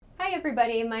Hi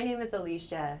everybody, my name is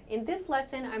Alicia. In this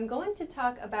lesson, I'm going to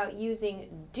talk about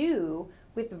using do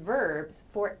with verbs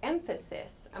for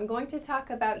emphasis. I'm going to talk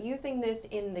about using this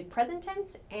in the present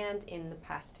tense and in the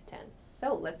past tense.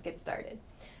 So let's get started.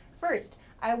 First,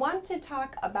 I want to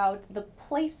talk about the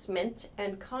placement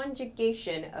and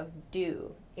conjugation of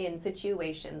do in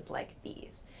situations like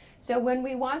these. So when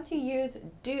we want to use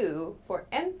do for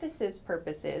emphasis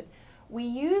purposes, we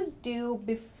use do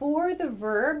before the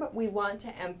verb we want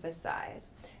to emphasize.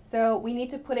 So we need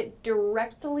to put it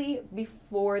directly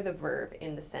before the verb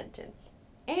in the sentence.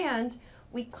 And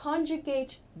we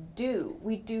conjugate do.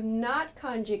 We do not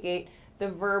conjugate the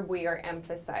verb we are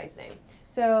emphasizing.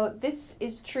 So this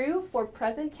is true for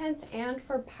present tense and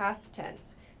for past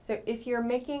tense. So if you're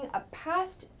making a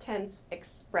past tense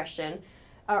expression,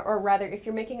 or rather if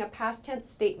you're making a past tense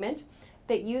statement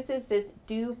that uses this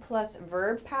do plus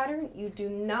verb pattern, you do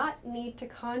not need to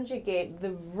conjugate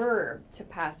the verb to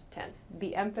past tense,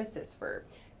 the emphasis verb.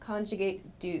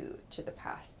 Conjugate do to the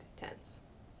past tense.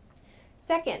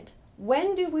 Second,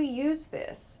 when do we use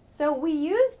this? So we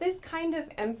use this kind of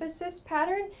emphasis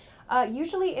pattern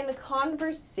usually in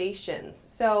conversations.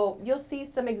 So you'll see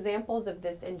some examples of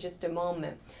this in just a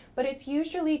moment. But it's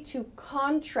usually to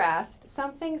contrast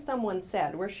something someone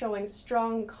said. We're showing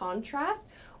strong contrast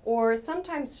or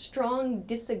sometimes strong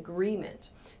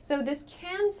disagreement. So this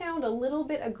can sound a little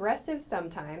bit aggressive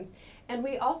sometimes, and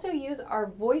we also use our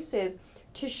voices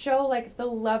to show like the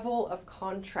level of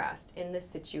contrast in the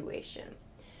situation.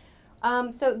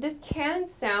 So this can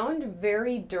sound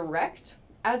very direct.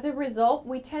 As a result,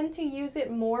 we tend to use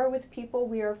it more with people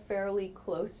we are fairly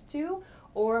close to,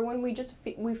 or when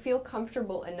we feel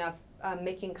comfortable enough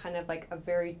making kind of like a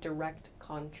very direct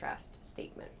contrast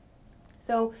statement.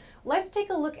 So let's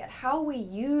take a look at how we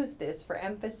use this for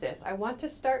emphasis. I want to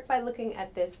start by looking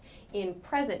at this in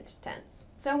present tense.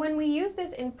 So when we use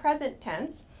this in present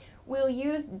tense, we'll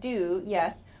use do,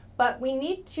 yes, but we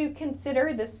need to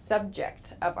consider the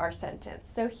subject of our sentence.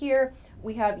 So here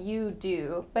we have you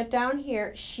do, but down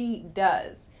here she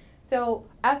does. So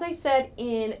as I said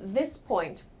in this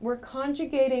point, we're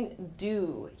conjugating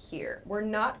do here. We're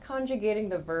not conjugating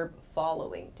the verb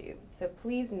following do. So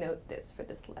please note this for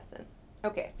this lesson.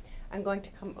 Okay, I'm going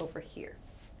to come over here.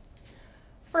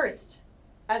 First,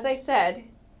 as I said,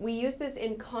 we use this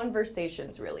in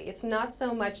conversations really. It's not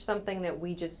so much something that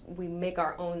we make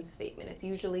our own statement. It's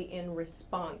usually in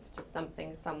response to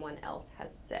something someone else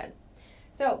has said.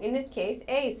 So in this case,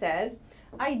 A says,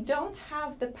 I don't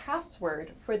have the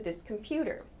password for this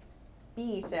computer.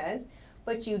 B says,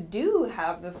 but you do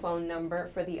have the phone number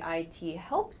for the IT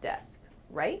help desk,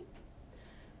 right?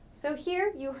 So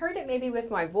here, you heard it maybe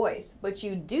with my voice, but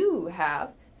you do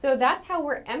have. So that's how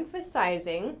we're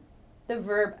emphasizing the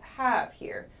verb have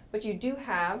here. But you do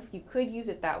have, you could use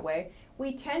it that way.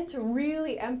 We tend to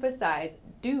really emphasize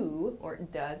do, or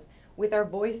does, with our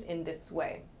voice in this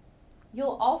way.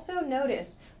 You'll also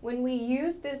notice when we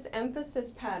use this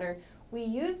emphasis pattern, we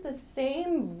use the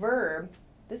same verb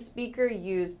the speaker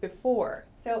used before.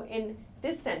 So in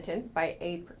this sentence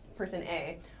by person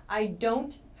A, I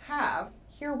don't have.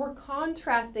 Here we're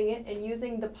contrasting it and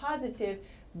using the positive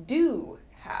do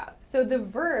have. So the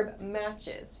verb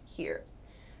matches here.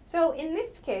 So in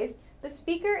this case, the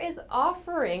speaker is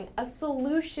offering a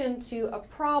solution to a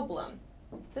problem.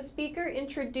 The speaker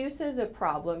introduces a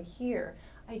problem here.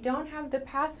 I don't have the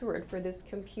password for this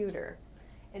computer.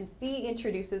 And B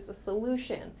introduces a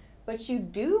solution. But you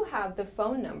do have the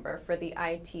phone number for the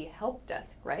IT help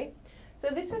desk, right? So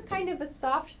this is kind of a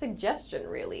soft suggestion,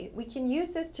 really. We can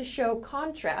use this to show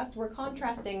contrast. We're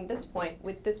contrasting this point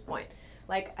with this point.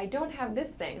 Like, I don't have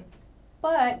this thing,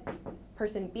 but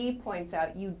person B points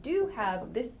out you do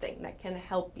have this thing that can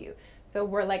help you. So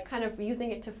we're like kind of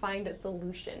using it to find a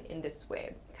solution in this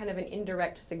way, kind of an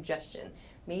indirect suggestion.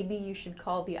 Maybe you should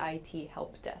call the IT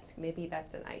help desk. Maybe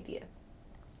that's an idea.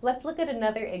 Let's look at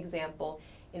another example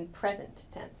in present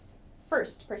tense.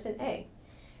 First, person A.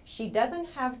 She doesn't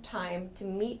have time to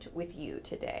meet with you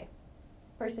today.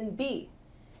 Person B.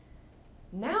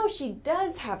 Now she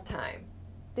does have time.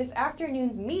 This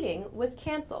afternoon's meeting was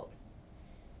canceled.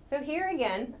 So here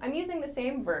again, I'm using the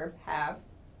same verb, have,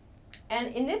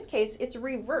 and in this case, it's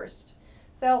reversed.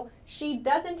 So she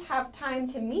doesn't have time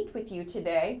to meet with you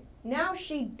today. Now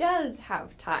she does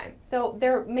have time. So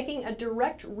they're making a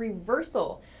direct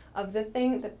reversal of the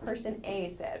thing that person A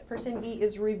said. Person B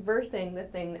is reversing the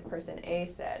thing that person A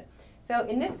said. So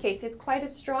in this case, it's quite a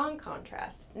strong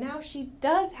contrast. Now she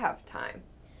does have time.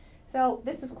 So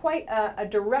this is quite a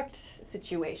direct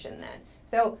situation then.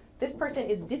 So this person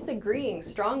is disagreeing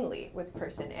strongly with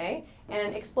person A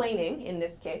and explaining, in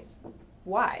this case,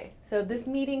 Why? So this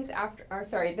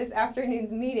this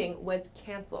afternoon's meeting was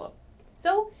canceled.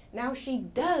 So now she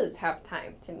does have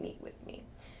time to meet with me.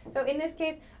 So in this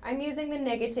case, I'm using the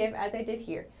negative as I did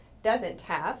here, doesn't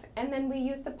have, and then we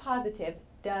use the positive,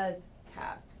 does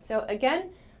have. So again,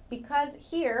 because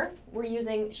here we're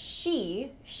using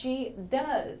she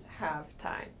does have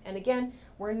time. And again,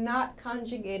 we're not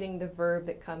conjugating the verb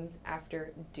that comes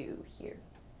after do here.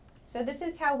 So this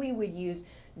is how we would use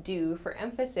do for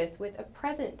emphasis with a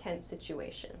present tense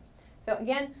situation. So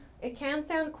again, it can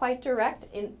sound quite direct.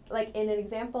 In an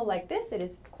example like this, it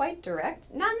is quite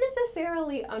direct, not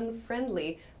necessarily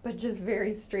unfriendly, but just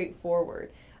very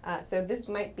straightforward. So this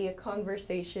might be a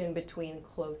conversation between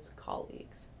close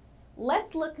colleagues.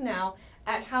 Let's look now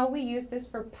at how we use this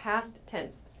for past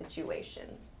tense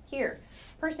situations. Here,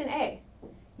 person A,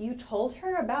 you told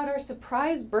her about our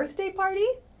surprise birthday party?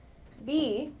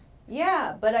 B,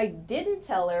 yeah, but I didn't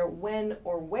tell her when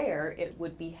or where it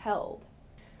would be held.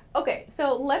 Okay,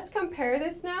 so let's compare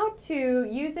this now to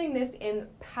using this in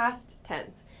past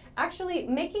tense. Actually,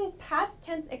 making past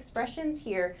tense expressions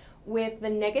here with the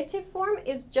negative form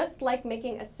is just like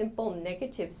making a simple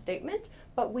negative statement,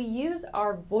 but we use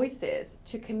our voices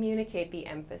to communicate the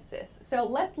emphasis. So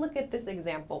let's look at this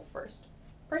example first.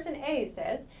 Person A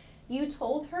says, you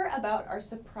told her about our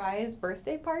surprise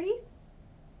birthday party?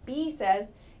 B says,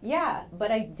 yeah,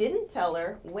 but I didn't tell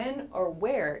her when or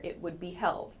where it would be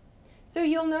held. So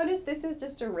you'll notice this is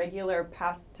just a regular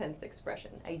past tense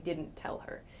expression. I didn't tell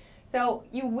her. So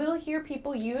you will hear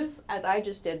people use, as I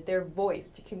just did, their voice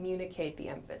to communicate the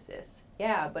emphasis.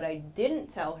 Yeah, but I didn't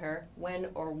tell her when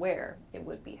or where it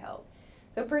would be held.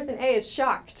 So person A is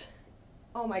shocked.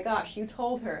 Oh my gosh, you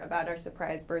told her about our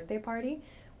surprise birthday party?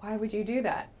 Why would you do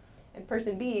that? And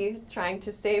person B, trying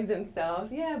to save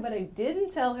themselves, yeah, but I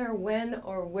didn't tell her when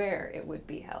or where it would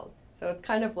be held. So it's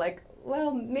kind of like,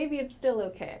 well, maybe it's still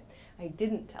okay. I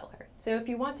didn't tell her. So if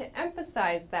you want to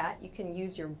emphasize that, you can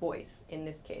use your voice in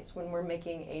this case when we're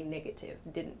making a negative,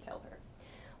 didn't tell her.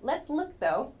 Let's look,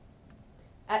 though,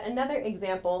 at another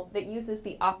example that uses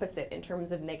the opposite in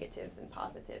terms of negatives and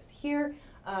positives. Here,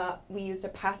 we used a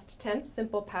past tense,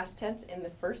 simple past tense in the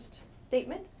first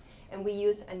statement, and we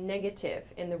use a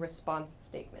negative in the response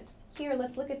statement. Here,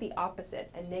 let's look at the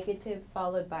opposite, a negative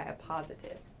followed by a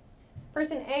positive.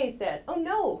 Person A says, oh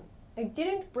no, I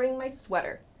didn't bring my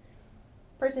sweater.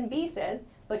 Person B says,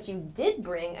 but you did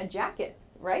bring a jacket,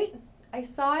 right? I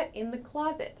saw it in the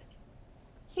closet.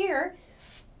 Here,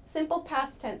 simple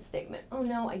past tense statement. Oh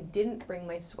no, I didn't bring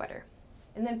my sweater.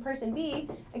 And then person B,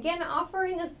 again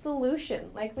offering a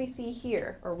solution like we see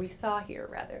here, or we saw here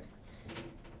rather.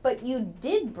 But you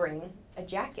did bring a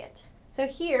jacket. So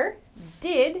here,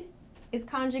 did is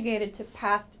conjugated to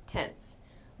past tense.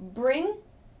 Bring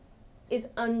is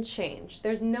unchanged.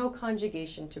 There's no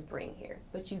conjugation to bring here,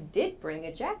 but you did bring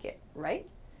a jacket, right?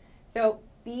 So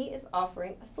B is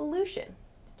offering a solution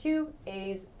to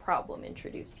A's problem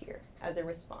introduced here as a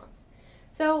response.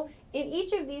 So in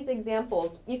each of these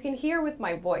examples, you can hear with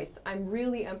my voice, I'm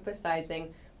really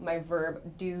emphasizing my verb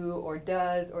do or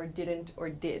does or didn't or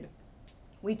did.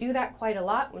 We do that quite a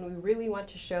lot when we really want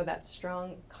to show that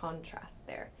strong contrast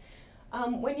there.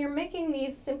 When you're making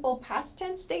these simple past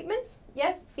tense statements,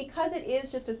 yes, because it is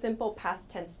just a simple past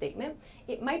tense statement,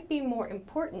 it might be more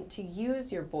important to use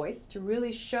your voice to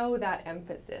really show that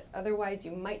emphasis. Otherwise,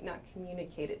 you might not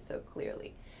communicate it so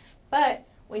clearly. But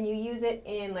when you use it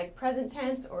in like present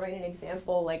tense or in an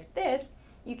example like this,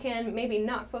 you can maybe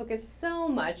not focus so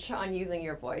much on using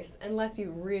your voice unless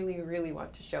you really, really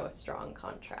want to show a strong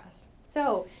contrast.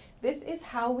 So this is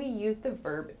how we use the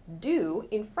verb do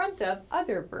in front of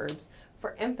other verbs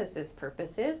for emphasis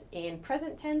purposes in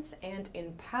present tense and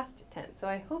in past tense. So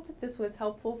I hope that this was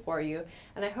helpful for you,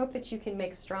 and I hope that you can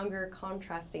make stronger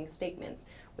contrasting statements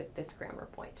with this grammar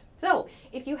point. So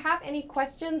if you have any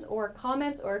questions or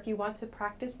comments, or if you want to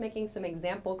practice making some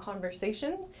example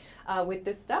conversations with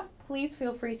this stuff, please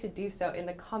feel free to do so in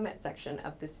the comment section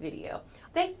of this video.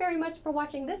 Thanks very much for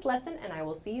watching this lesson, and I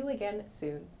will see you again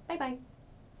soon. Bye-bye.